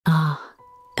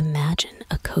imagine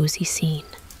a cozy scene.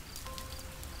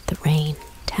 The rain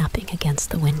tapping against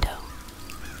the window,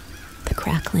 the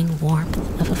crackling warmth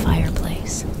of a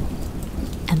fireplace,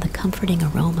 and the comforting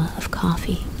aroma of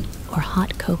coffee or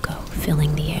hot cocoa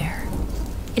filling the air.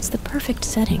 It's the perfect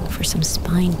setting for some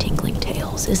spine-tingling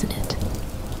tales, isn't it?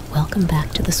 Welcome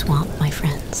back to the swamp, my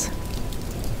friends,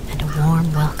 and a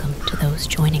warm welcome to those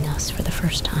joining us for the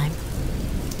first time.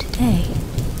 Today,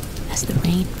 as the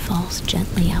rain falls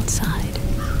gently outside,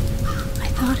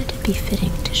 I thought it'd be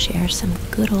fitting to share some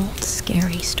good old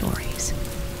scary stories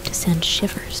to send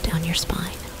shivers down your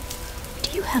spine.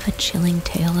 Do you have a chilling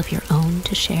tale of your own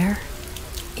to share?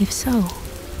 If so,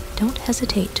 don't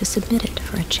hesitate to submit it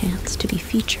for a chance to be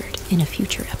featured in a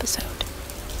future episode.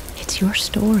 It's your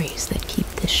stories that keep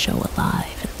this show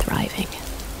alive and thriving.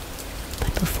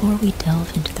 But before we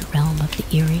delve into the realm of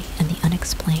the eerie and the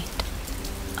unexplained,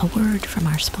 a word from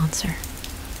our sponsor,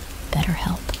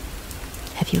 BetterHelp.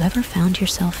 Have you ever found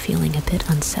yourself feeling a bit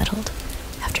unsettled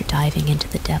after diving into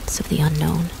the depths of the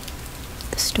unknown?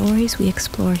 The stories we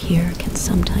explore here can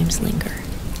sometimes linger,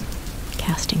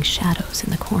 casting shadows in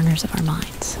the corners of our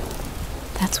minds.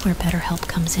 That's where BetterHelp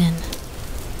comes in.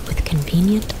 With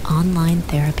convenient online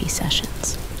therapy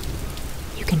sessions,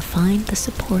 you can find the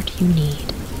support you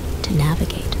need to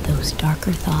navigate those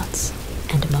darker thoughts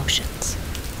and emotions.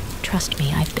 Trust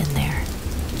me, I've been there.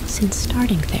 Since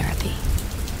starting therapy,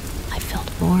 I've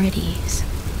felt more at ease,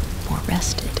 more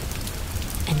rested,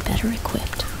 and better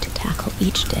equipped to tackle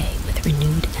each day with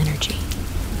renewed energy.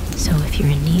 So if you're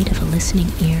in need of a listening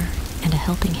ear and a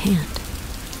helping hand,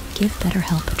 give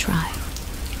BetterHelp a try.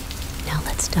 Now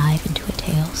let's dive into a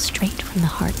tale straight from the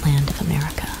heartland of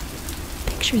America.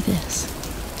 Picture this: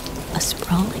 a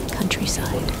sprawling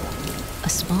countryside, a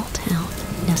small town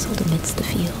nestled amidst the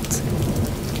fields,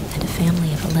 and a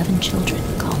family of 11 children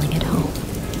calling it home.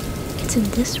 It's in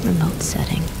this remote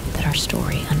setting that our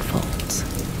story unfolds.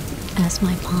 As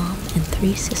my mom and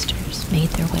 3 sisters made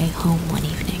their way home one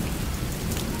evening,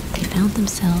 they found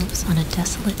themselves on a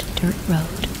desolate dirt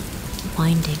road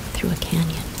winding through a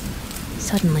canyon.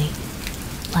 Suddenly,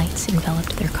 lights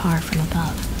enveloped their car from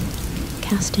above,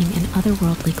 casting an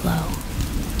otherworldly glow.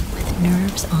 With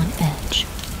nerves on edge,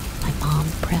 my mom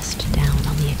pressed down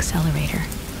on the accelerator,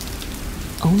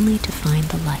 only to find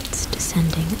the lights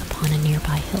descending upon a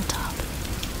nearby hilltop.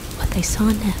 What they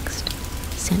saw next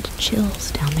sent chills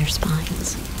down their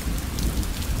spines.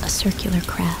 A circular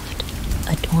craft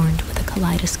adorned with a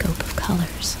kaleidoscope of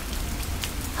colors,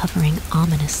 hovering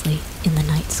ominously in the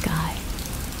night sky.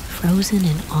 Frozen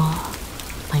in awe,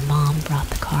 my mom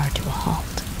brought the car to a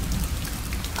halt,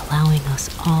 allowing us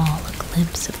all a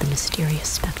glimpse of the mysterious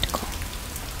spectacle.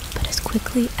 But as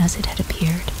quickly as it had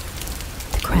appeared,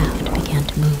 the craft began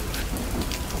to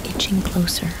move, inching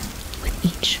closer with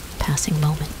each passing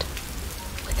moment.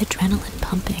 With adrenaline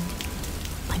pumping,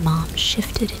 my mom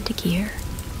shifted into gear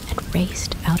and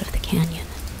raced out of the canyon,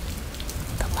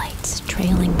 the lights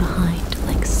trailing behind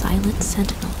like silent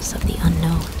sentinels of the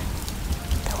unknown.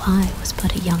 Though I was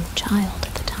but a young child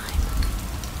at the time,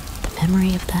 the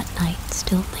memory of that night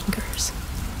still lingers,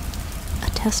 a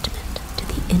testament to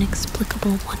the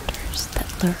inexplicable wonders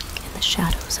that lurk in the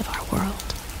shadows of our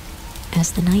world.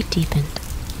 As the night deepened,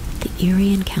 the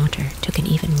eerie encounter took an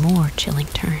even more chilling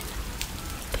turn.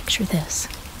 Picture this: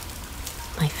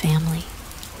 my family,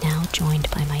 now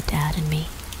joined by my dad and me,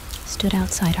 stood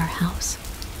outside our house,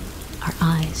 our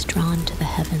eyes drawn to the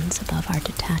heavens above our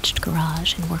detached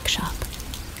garage and workshop.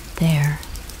 There,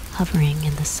 hovering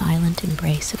in the silent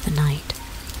embrace of the night,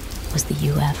 was the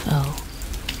UFO,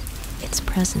 its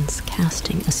presence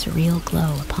casting a surreal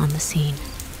glow upon the scene.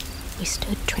 We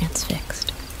stood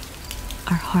transfixed,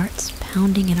 our hearts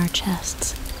pounding in our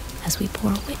chests as we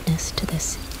bore witness to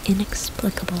this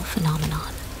inexplicable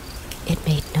phenomenon. It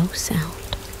made no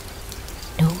sound,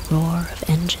 no roar of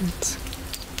engines,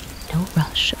 no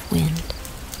rush of wind,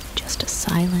 just a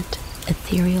silent,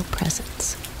 ethereal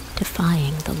presence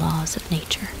defying the laws of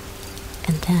nature.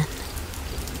 And then,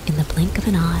 in the blink of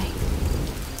an eye,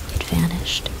 it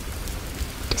vanished,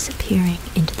 disappearing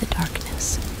into the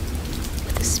darkness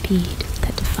with a speed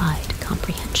that defied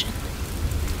comprehension.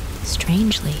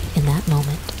 Strangely, in that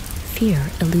moment,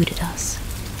 fear eluded us.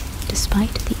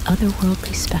 Despite the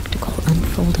otherworldly spectacle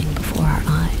unfolding before our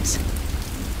eyes,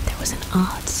 there was an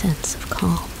odd sense of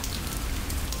calm,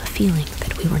 a feeling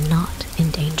that we were not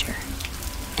in danger.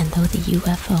 And though the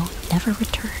UFO never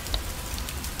returned,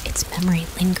 its memory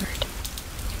lingered,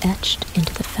 etched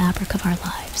into the fabric of our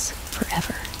lives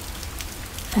forever.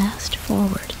 Fast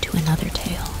forward to another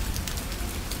tale,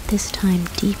 this time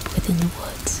deep within the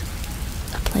woods,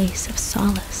 a place of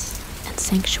solace and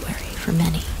sanctuary for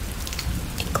many,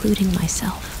 including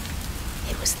myself.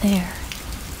 It was there,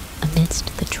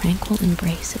 amidst the tranquil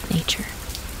embrace of nature,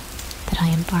 that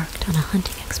I embarked on a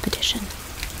hunting expedition,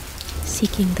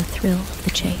 seeking the thrill of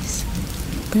the chase.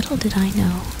 Little did I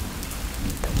know,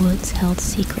 the woods held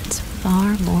secrets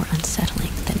far more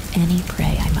unsettling than any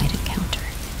prey I might encounter.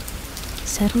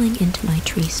 Settling into my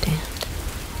tree stand,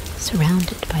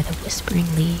 surrounded by the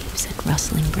whispering leaves and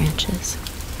rustling branches,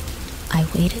 I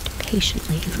waited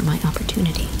patiently for my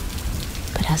opportunity.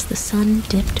 But as the sun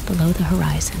dipped below the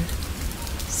horizon,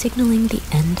 signaling the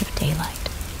end of daylight,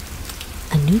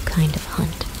 a new kind of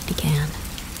hunt began,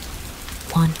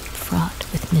 one fraught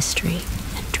with mystery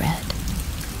and dread.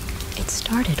 It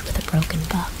started with a broken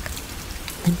buck,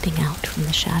 limping out from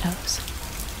the shadows,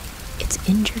 its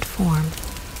injured form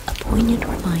a poignant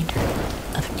reminder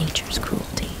of nature's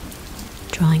cruelty.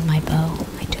 Drawing my bow,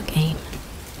 I took aim,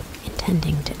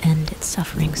 intending to end its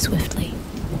suffering swiftly.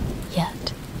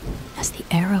 Yet, as the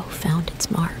arrow found its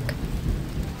mark,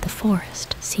 the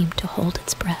forest seemed to hold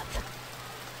its breath,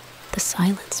 the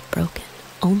silence broken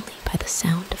only by the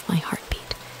sound of my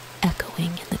heartbeat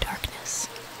echoing in the darkness.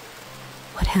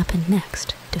 What happened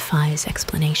next defies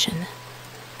explanation.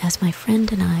 As my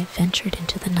friend and I ventured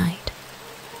into the night,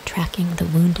 tracking the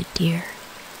wounded deer,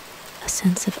 a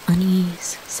sense of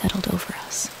unease settled over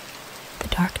us. The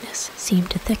darkness seemed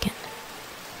to thicken,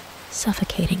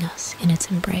 suffocating us in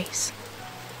its embrace,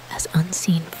 as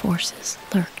unseen forces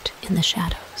lurked in the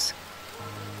shadows.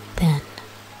 Then,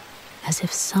 as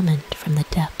if summoned from the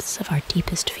depths of our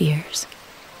deepest fears,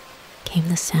 came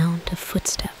the sound of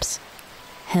footsteps,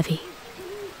 heavy,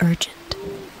 urgent,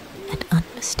 and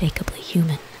unmistakably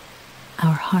human.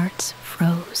 Our hearts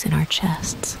froze in our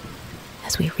chests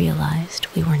as we realized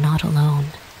we were not alone.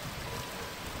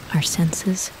 Our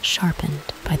senses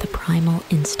sharpened by the primal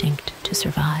instinct to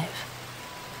survive.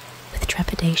 With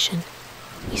trepidation,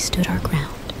 we stood our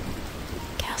ground,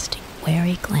 casting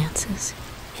wary glances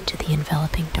into the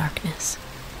enveloping darkness.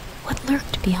 What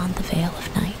lurked beyond the veil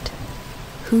of night?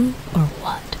 Who or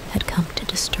what had come to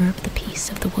disturb the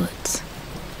peace of the woods?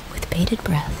 With bated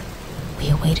breath, we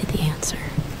awaited the answer,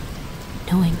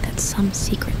 knowing that some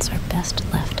secrets are best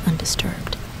left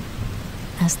undisturbed.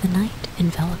 As the night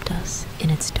enveloped us in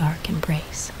its dark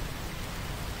embrace,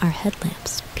 our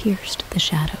headlamps pierced the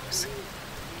shadows,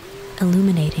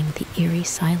 illuminating the eerie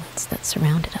silence that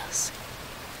surrounded us.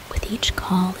 With each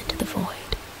call into the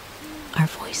void, our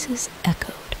voices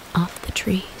echoed off the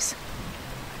trees,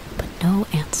 but no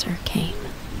answer came,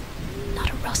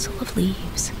 not a rustle of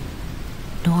leaves,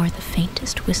 nor the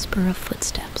faintest whisper of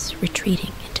footsteps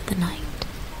retreating into the night.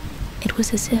 It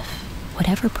was as if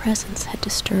whatever presence had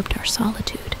disturbed our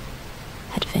solitude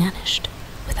had vanished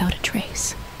without a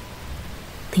trace,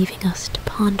 leaving us to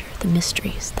ponder the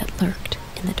mysteries that lurked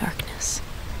in the darkness.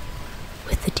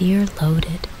 With the deer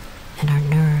loaded and our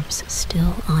nerves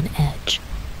still on edge,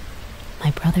 my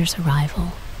brother's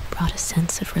arrival brought a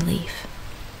sense of relief.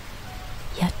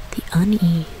 Yet the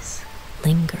unease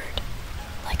lingered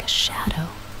like a shadow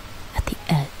at the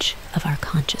edge of our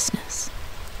consciousness.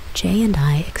 Jay and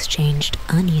I exchanged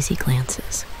uneasy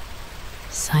glances,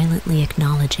 silently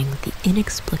acknowledging the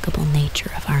inexplicable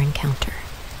nature of our encounter.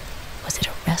 Was it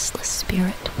a restless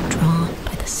spirit drawn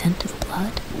by the scent of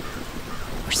blood,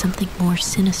 or something more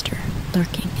sinister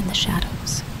lurking in the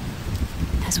shadows?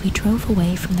 As we drove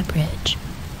away from the bridge,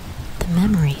 the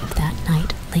memory of that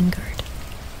night lingered,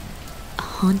 a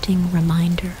haunting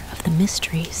reminder of the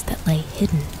mysteries that lay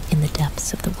hidden in the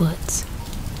depths of the woods.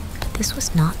 But this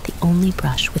was not the only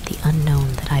brush with the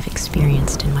unknown that I've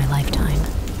experienced in my lifetime.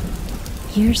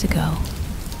 Years ago,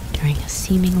 during a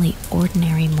seemingly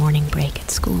ordinary morning break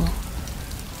at school,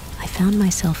 I found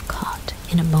myself caught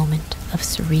in a moment of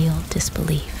surreal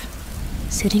disbelief.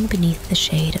 Sitting beneath the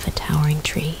shade of a towering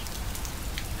tree,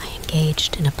 I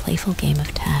engaged in a playful game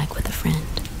of tag with a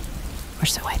friend, or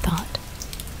so I thought.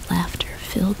 Laughter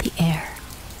filled the air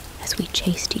as we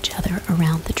chased each other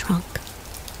around the trunk,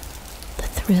 the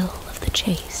thrill of the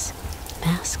chase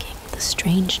masking the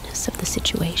strangeness of the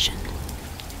situation.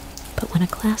 But when a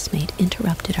classmate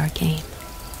interrupted our game,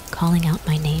 calling out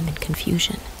my name in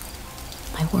confusion,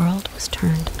 my world was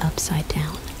turned upside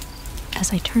down.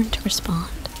 As I turned to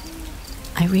respond,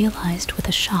 I realized with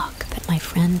a shock that my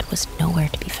friend was nowhere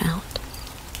to be found.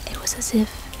 It was as if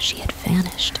she had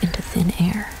vanished into thin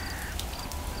air,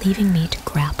 leaving me to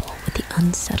grapple with the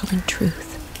unsettling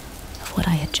truth of what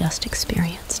I had just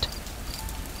experienced.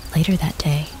 Later that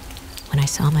day, when I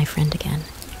saw my friend again,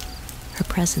 her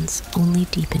presence only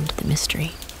deepened the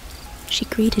mystery. She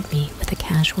greeted me with a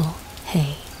casual,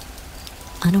 "Hey,"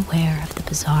 unaware of the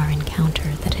bizarre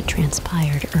encounter that had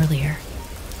transpired earlier.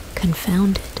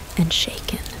 Confounded and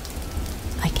shaken,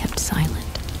 I kept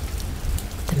silent,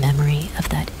 memory of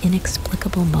that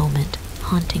inexplicable moment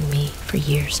haunting me for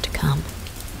years to come.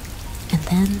 And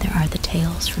then there are the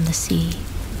tales from the sea,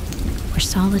 where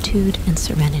solitude and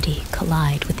serenity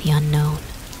collide with the unknown.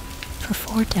 For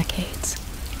 4 decades,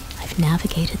 I've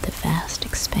navigated the vast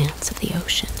expanse of the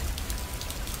ocean,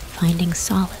 finding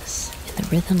solace in the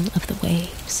rhythm of the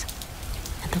waves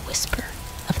and the whisper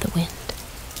of the wind.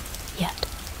 Yet,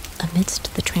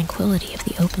 amidst the tranquility of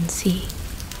the open sea,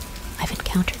 I've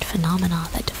encountered phenomena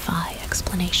that defy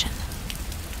explanation.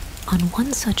 On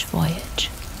one such voyage,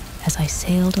 as I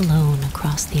sailed alone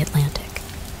across the Atlantic,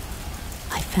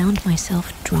 I found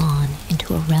myself drawn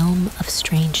into a realm of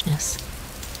strangeness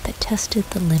that tested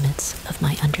the limits of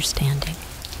my understanding.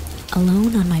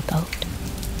 Alone on my boat,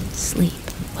 sleep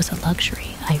was a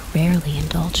luxury I rarely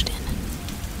indulged in.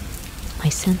 My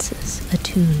senses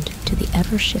attuned to the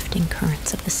ever-shifting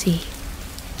currents of the sea,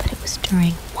 but it was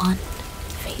during one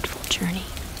fateful journey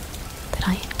that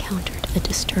I encountered a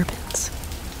disturbance,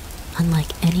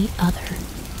 unlike any other,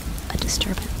 a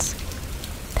disturbance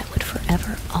that would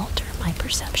forever alter my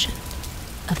perception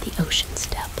of the ocean's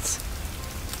depths.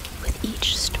 With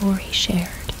each story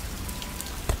shared,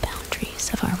 the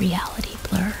boundaries of our reality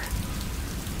blur,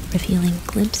 revealing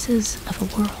glimpses of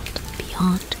a world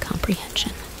beyond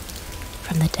comprehension.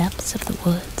 From the depths of the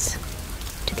woods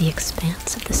to the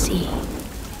expanse of the sea,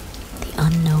 the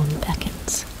unknown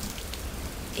beckons,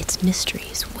 its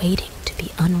mysteries waiting to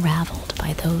be unraveled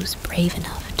by those brave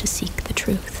enough to seek the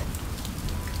truth.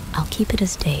 I'll keep it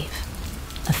as Dave,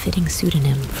 a fitting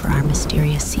pseudonym for our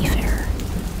mysterious seafarer.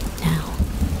 Now,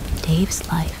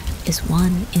 Dave's life is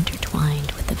one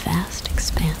intertwined with the vast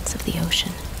expanse of the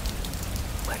ocean,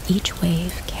 where each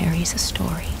wave carries a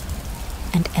story,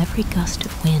 and every gust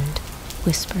of wind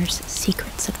whispers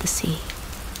secrets of the sea.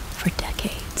 For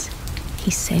decades, he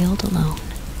sailed alone,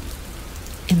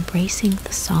 embracing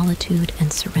the solitude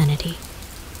and serenity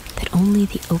that only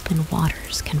the open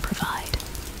waters can provide.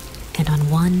 And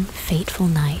on one fateful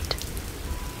night,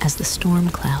 as the storm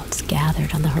clouds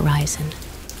gathered on the horizon,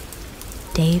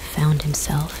 Dave found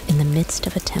himself in the midst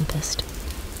of a tempest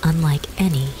unlike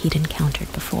any he'd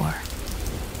encountered before.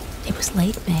 It was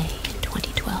late May in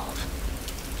 2012,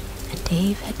 and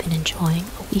Dave had been enjoying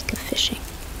a week of fishing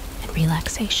and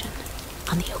relaxation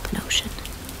on the open ocean.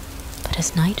 But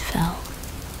as night fell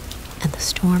and the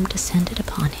storm descended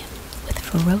upon him with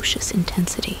ferocious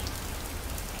intensity,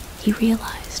 he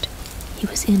realized he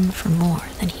was in for more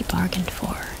than he bargained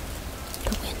for.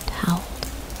 The wind howled,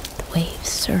 the waves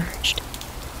surged,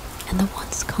 and the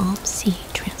once calm sea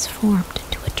transformed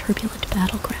into a turbulent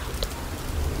battleground.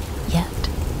 Yet,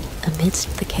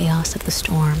 amidst the chaos of the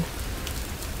storm,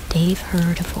 Dave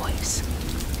heard a voice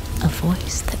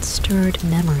that stirred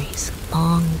memories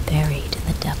long buried in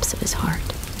the depths of his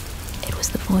heart. It was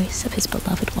the voice of his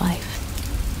beloved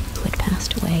wife, who had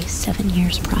passed away 7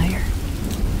 years prior.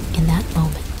 In that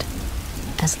moment,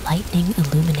 as lightning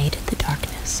illuminated the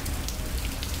darkness,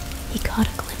 he caught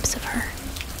a glimpse of her,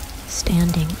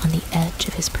 standing on the edge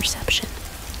of his perception,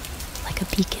 like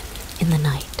a beacon in the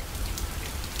night.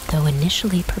 Though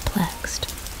initially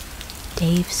perplexed,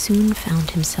 Dave soon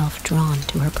found himself drawn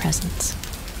to her presence,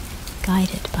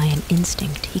 guided by an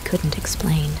instinct he couldn't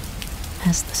explain.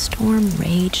 As the storm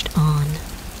raged on,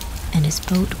 and his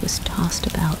boat was tossed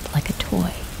about like a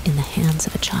toy in the hands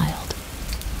of a child,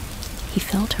 he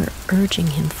felt her urging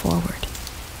him forward,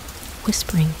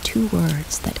 whispering 2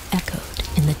 words that echoed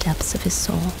in the depths of his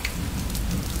soul: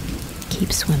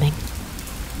 "Keep swimming."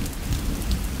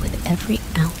 With every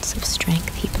ounce of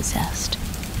strength he possessed,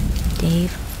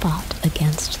 Dave fought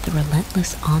against the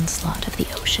relentless onslaught of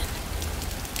the ocean,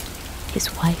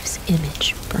 his wife's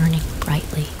image burning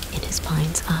brightly in his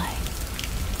mind's eye,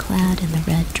 clad in the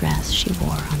red dress she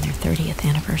wore on their 30th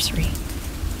anniversary.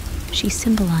 She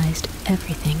symbolized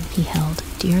everything he held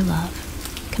dear: love,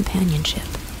 companionship,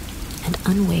 and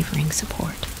unwavering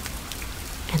support.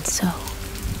 And so,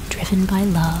 driven by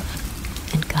love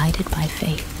and guided by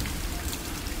faith,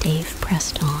 Dave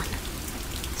pressed on,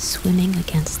 swimming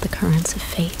against the currents of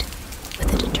fate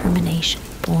with a determination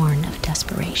born of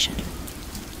desperation.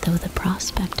 Though the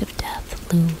prospect of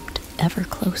death loomed ever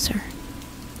closer,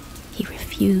 he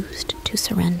refused to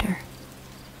surrender,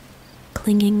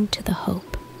 clinging to the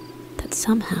hope that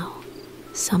somehow,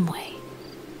 someway,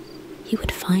 he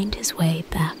would find his way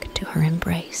back to her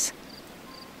embrace.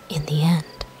 In the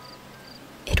end,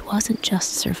 it wasn't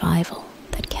just survival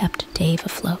that kept Dave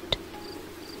afloat.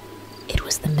 It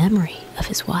was the memory of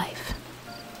his wife,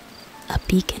 a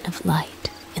beacon of light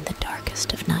in the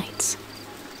darkest of nights,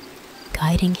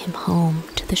 guiding him home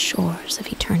to the shores of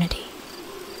eternity.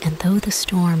 And though the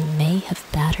storm may have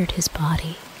battered his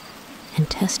body and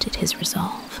tested his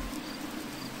resolve.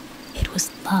 It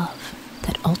was love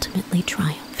that ultimately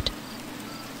triumphed,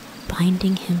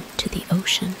 binding him to the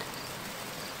ocean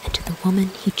and to the woman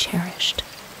he cherished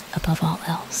above all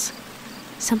else.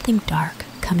 Something dark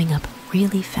coming up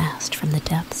really fast from the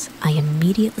depths, I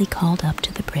immediately called up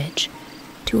to the bridge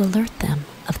to alert them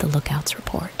of the lookout's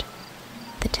report.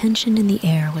 The tension in the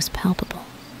air was palpable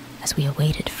as we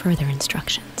awaited further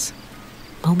instructions.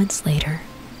 Moments later,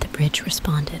 the bridge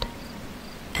responded,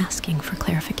 asking for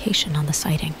clarification on the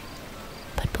sighting.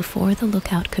 But before the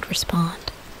lookout could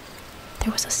respond,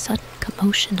 there was a sudden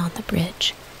commotion on the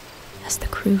bridge as the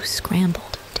crew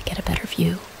scrambled to get a better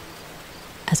view.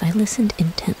 As I listened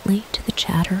intently to the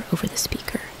chatter over the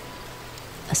speaker,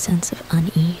 a sense of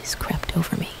unease crept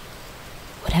over me.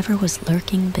 Whatever was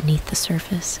lurking beneath the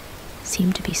surface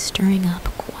seemed to be stirring up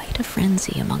quite a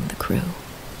frenzy among the crew.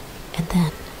 And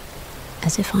then,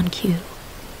 as if on cue,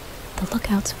 the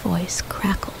lookout's voice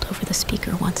crackled over the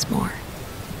speaker once more,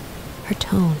 her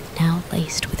tone now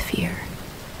laced with fear.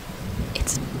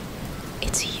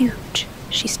 It's huge,"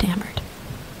 she stammered,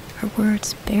 her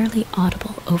words barely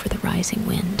audible over the rising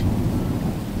wind.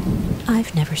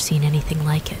 "I've never seen anything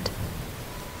like it.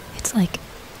 It's like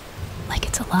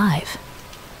it's alive."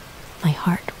 My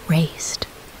heart raced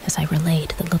as I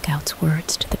relayed the lookout's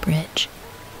words to the bridge,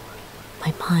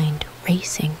 my mind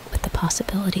racing with the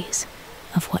possibilities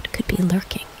of what could be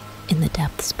lurking in the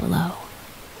depths below.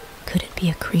 Could it be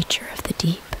a creature of the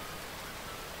deep,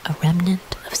 a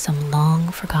remnant of some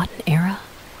long-forgotten era,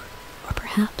 or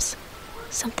perhaps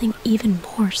something even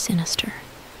more sinister,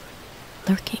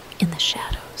 lurking in the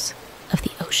shadows of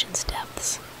the ocean's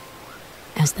depths?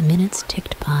 As the minutes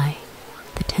ticked by,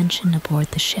 the tension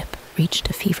aboard the ship reached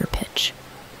a fever pitch.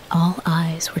 All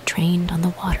eyes were trained on the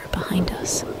water behind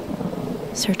us,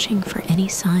 searching for any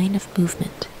sign of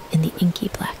movement in the inky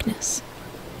blackness.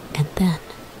 And then,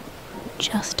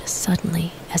 just as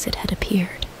suddenly as it had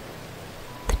appeared,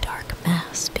 the dark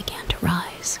mass began to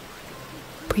rise,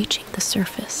 breaching the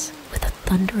surface with a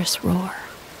thunderous roar.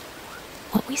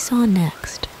 What we saw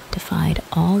next defied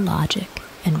all logic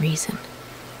and reason.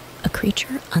 A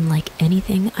creature unlike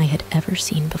anything I had ever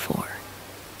seen before.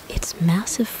 Its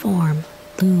massive form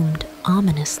loomed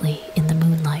ominously in the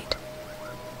moonlight,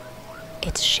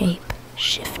 its shape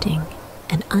shifting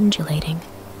and undulating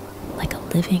like a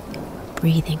living,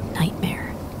 breathing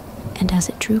nightmare. And as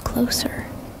it drew closer,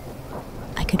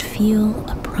 I could feel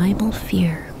a primal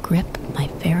fear grip my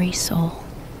very soul,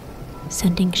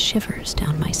 sending shivers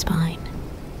down my spine.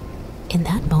 In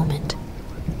that moment,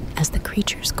 as the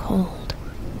creature's cold,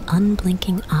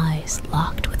 unblinking eyes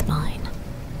locked with mine,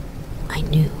 I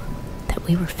knew that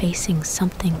we were facing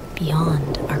something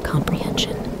beyond our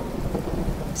comprehension,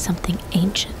 something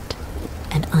ancient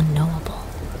and unknowable,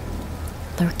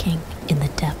 lurking in the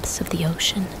depths of the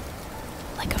ocean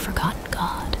like a forgotten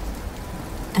god.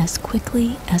 As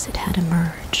quickly as it had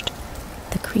emerged,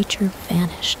 the creature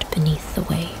vanished beneath the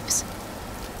waves,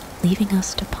 leaving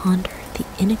us to ponder the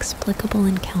inexplicable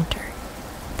encounter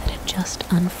that had just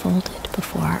unfolded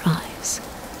before our eyes.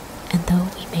 And though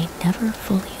we may never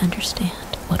fully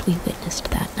understand what we witnessed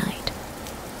that night,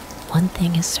 one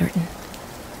thing is certain: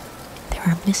 there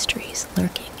are mysteries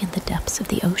lurking in the depths of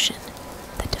the ocean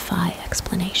that defy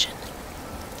explanation,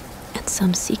 and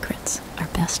some secrets are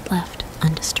best left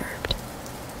undisturbed.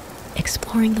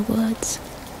 Exploring the woods,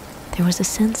 there was a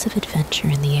sense of adventure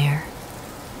in the air,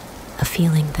 a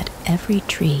feeling that every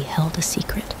tree held a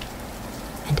secret,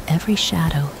 and every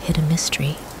shadow hid a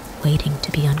mystery waiting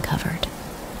to be uncovered.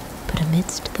 But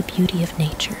amidst the beauty of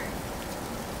nature,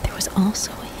 there was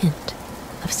also a hint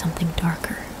of something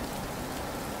darker,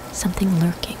 something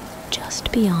lurking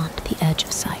just beyond the edge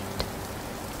of sight.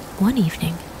 One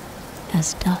evening,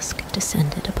 as dusk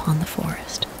descended upon the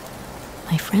forest,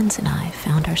 my friends and I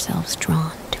found ourselves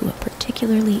drawn to a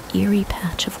particularly eerie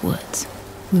patch of woods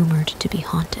rumored to be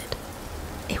haunted.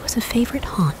 It was a favorite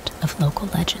haunt of local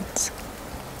legends,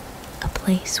 a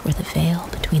place where the veil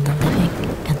between the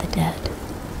living and the dead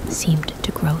seemed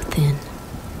to grow thin.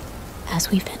 As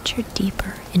we ventured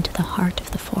deeper into the heart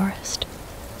of the forest,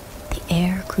 the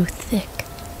air grew thick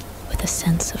with a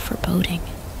sense of foreboding.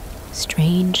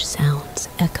 Strange sounds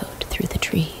echoed through the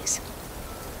trees,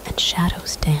 and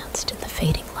shadows danced in the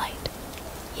fading light.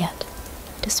 Yet,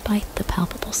 despite the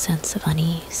palpable sense of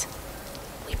unease,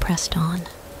 we pressed on,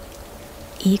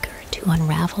 eager to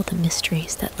unravel the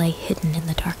mysteries that lay hidden in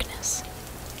the darkness.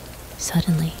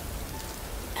 Suddenly,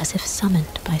 as if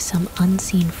summoned by some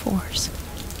unseen force,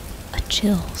 a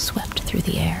chill swept through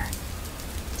the air,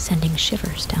 sending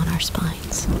shivers down our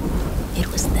spines.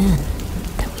 It was then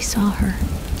that we saw her,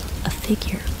 a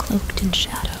figure cloaked in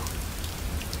shadow,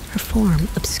 her form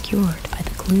obscured by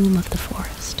the gloom of the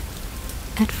forest.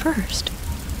 At first,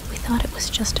 we thought it was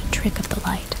just a trick of the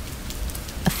light,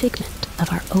 a figment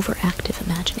of our overactive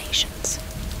imaginations.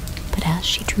 But as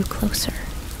she drew closer,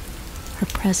 her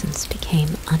presence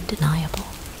became undeniable.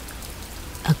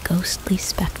 A ghostly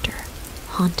specter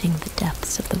haunting the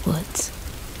depths of the woods.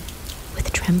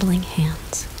 With trembling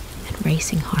hands and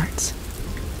racing hearts,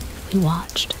 we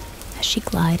watched as she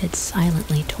glided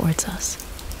silently towards us,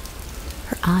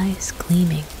 her eyes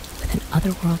gleaming with an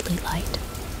otherworldly light.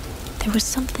 There was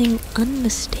something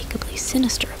unmistakably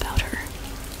sinister about her,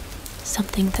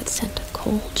 something that sent a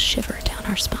cold shiver down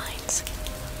our spines.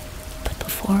 But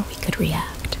before we could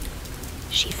react,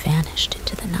 she vanished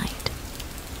into the night,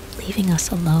 leaving us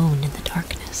alone in the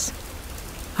darkness,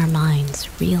 our minds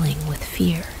reeling with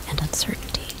fear and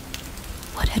uncertainty.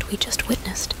 What had we just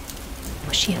witnessed?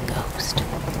 Was she a ghost?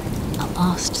 A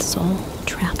lost soul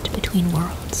trapped between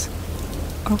worlds?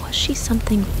 Or was she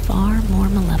something far more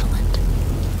malevolent?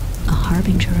 A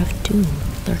harbinger of doom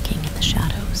lurking in the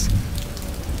shadows?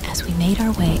 As we made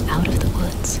our way out of the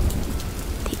woods,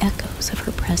 the echoes of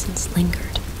her presence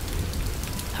lingered.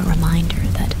 A reminder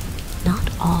that not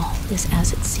all is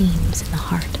as it seems in the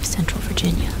heart of Central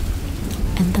Virginia.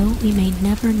 And though we may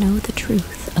never know the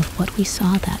truth of what we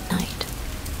saw that night,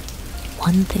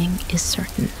 one thing is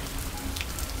certain.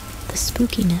 The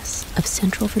spookiness of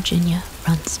Central Virginia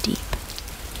runs deep,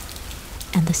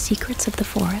 and the secrets of the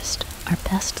forest are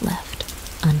best left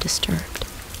undisturbed.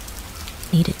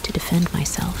 Needed to defend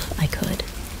myself, I could,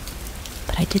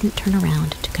 but I didn't turn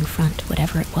around to confront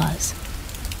whatever it was.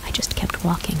 I just kept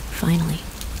walking, finally,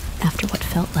 after what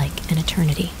felt like an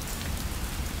eternity.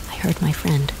 I heard my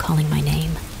friend calling my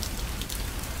name.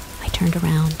 I turned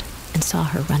around and saw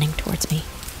her running towards me,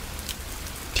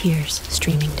 tears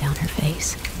streaming down her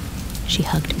face. She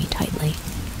hugged me tightly,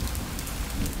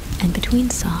 and between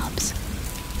sobs,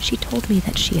 she told me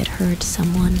that she had heard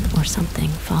someone or something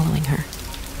following her.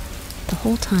 The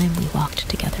whole time we walked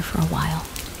together for a while,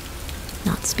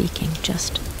 not speaking,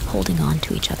 just holding on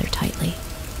to each other tightly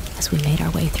as we made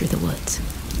our way through the woods.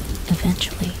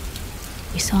 Eventually,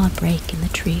 we saw a break in the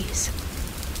trees,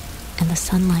 and the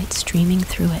sunlight streaming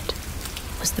through it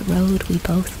was the road. We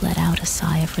both let out a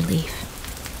sigh of relief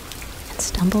and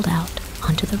stumbled out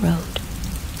onto the road,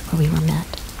 where we were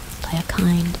met by a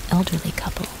kind elderly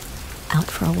couple out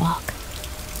for a walk.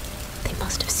 They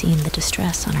must have seen the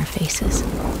distress on our faces,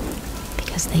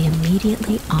 because they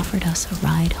immediately offered us a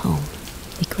ride home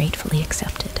we gratefully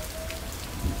accepted.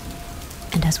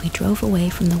 And as we drove away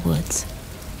from the woods,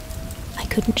 I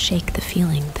couldn't shake the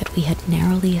feeling that we had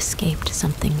narrowly escaped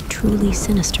something truly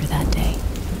sinister that day.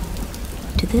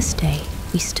 To this day,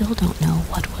 we still don't know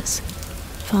what was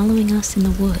following us in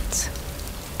the woods,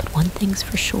 but one thing's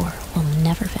for sure, we'll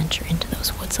never venture into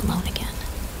those woods alone again.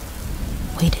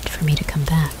 Waited for me to come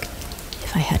back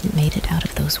if I hadn't made it out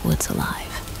of those woods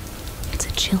alive. It's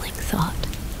a chilling thought,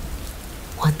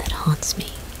 one that haunts me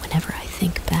whenever I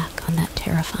think back on that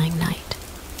terrifying night,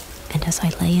 and as I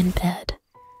lay in bed,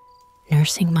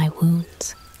 nursing my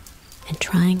wounds and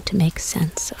trying to make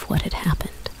sense of what had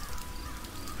happened.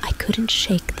 I couldn't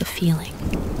shake the feeling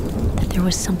that there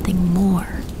was something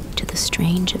more to the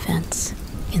strange events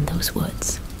in those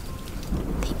woods.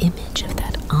 The image of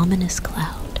that ominous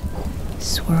cloud,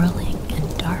 swirling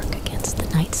and dark against the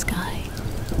night sky,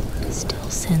 still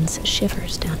sends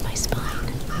shivers down my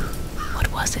spine.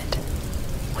 What was it?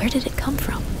 Where did it come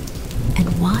from?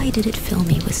 And why did it fill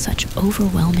me with such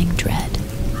overwhelming dread?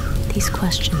 These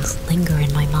questions linger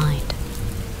in my mind,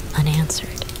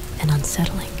 unanswered and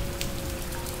unsettling.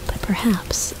 But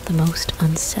perhaps the most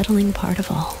unsettling part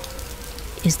of all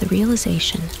is the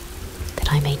realization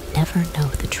that I may never know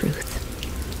the truth.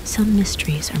 Some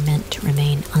mysteries are meant to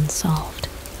remain unsolved,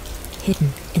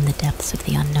 hidden in the depths of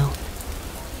the unknown.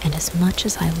 And as much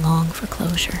as I long for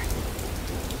closure,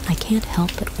 I can't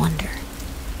help but wonder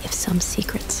if some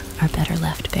secrets are better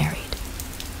left buried.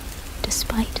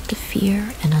 Despite the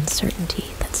fear and uncertainty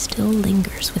that still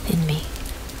lingers within me,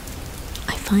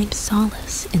 I find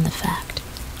solace in the fact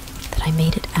that I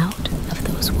made it out of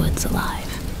those woods alive.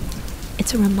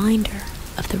 It's a reminder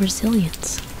of the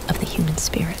resilience of the human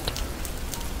spirit,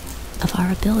 of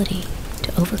our ability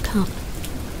to overcome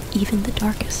even the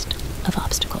darkest of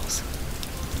obstacles.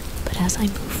 But as I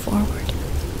move forward,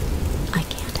 I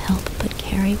can't help but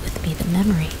carry with me the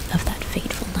memory of that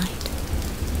fateful night.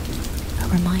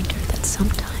 A reminder that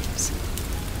sometimes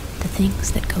the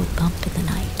things that go bump in the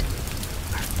night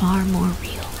are far more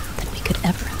real than we could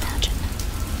ever imagine.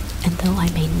 And though I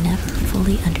may never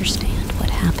fully understand what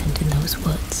happened in those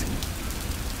woods,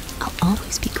 I'll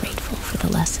always be grateful for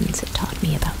the lessons it taught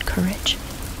me about courage,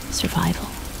 survival,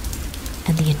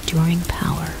 and the enduring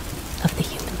power of the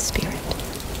human spirit.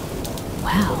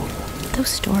 Wow, those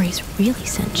stories really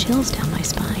sent chills down my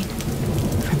spine.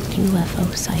 From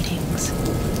UFO sightings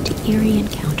to eerie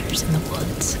encounters in the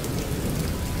woods.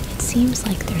 It seems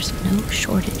like there's no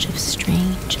shortage of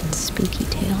strange and spooky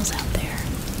tales out there.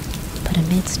 But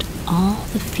amidst all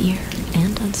the fear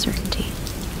and uncertainty,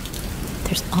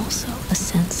 there's also a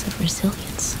sense of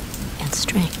resilience and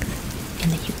strength in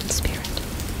the human spirit,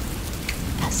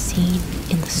 as seen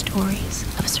in the stories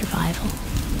of survival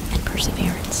and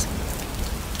perseverance.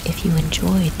 If you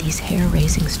enjoyed these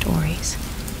hair-raising stories,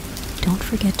 don't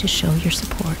forget to show your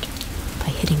support by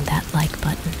hitting that like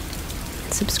button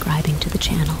and subscribing to the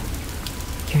channel.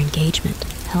 Your engagement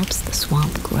helps the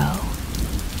swamp grow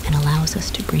and allows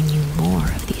us to bring you more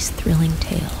of these thrilling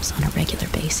tales on a regular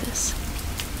basis.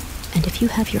 And if you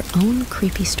have your own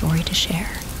creepy story to share,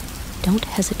 don't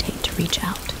hesitate to reach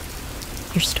out.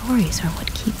 Your stories are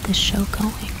what keep this show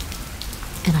going,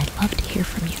 and I'd love to hear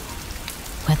from you.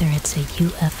 Whether it's a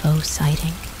UFO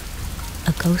sighting,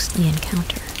 a ghostly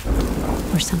encounter,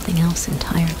 or something else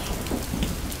entirely,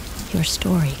 your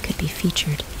story could be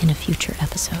featured in a future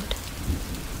episode.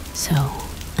 So,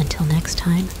 until next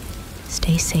time,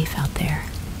 stay safe out there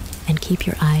and keep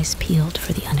your eyes peeled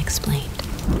for the unexplained.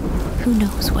 Who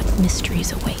knows what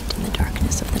mysteries await in the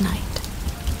darkness of the night?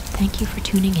 Thank you for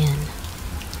tuning in,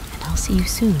 and I'll see you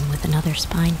soon with another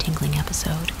spine-tingling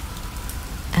episode.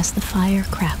 As the fire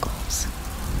crackles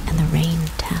and the rain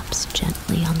taps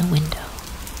gently on the window,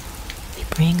 we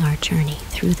bring our journey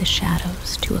through the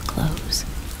shadows to a close.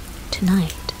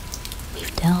 Tonight,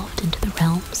 we've delved into the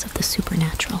realms of the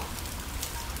supernatural,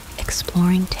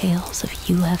 exploring tales of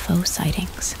UFO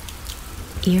sightings,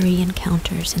 eerie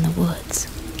encounters in the woods,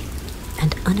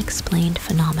 and unexplained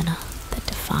phenomena that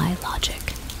defy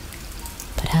logic.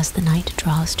 But as the night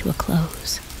draws to a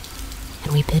close,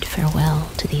 and we bid farewell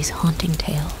to these haunting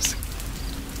tales,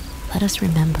 let us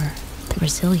remember the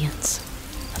resilience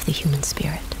of the human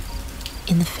spirit.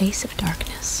 In the face of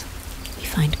darkness, we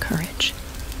find courage.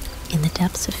 In the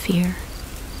depths of fear,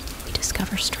 we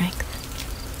discover strength.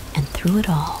 And through it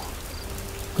all,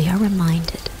 we are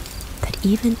reminded that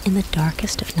even in the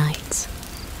darkest of nights,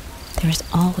 there is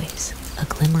always a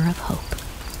glimmer of hope.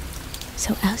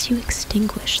 So as you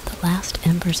extinguish the last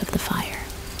embers of the fire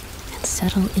and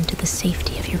settle into the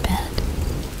safety of your bed,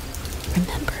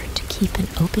 remember to keep an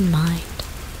open mind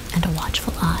and a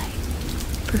watchful eye,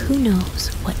 for who knows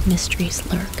what mysteries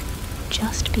lurk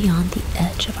just beyond the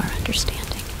edge of our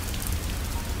understanding.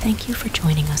 Thank you for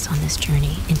joining us on this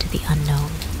journey into the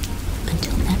unknown.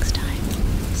 Until next time,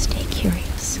 stay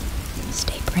curious,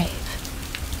 stay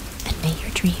brave, and may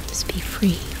your dreams be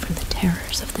free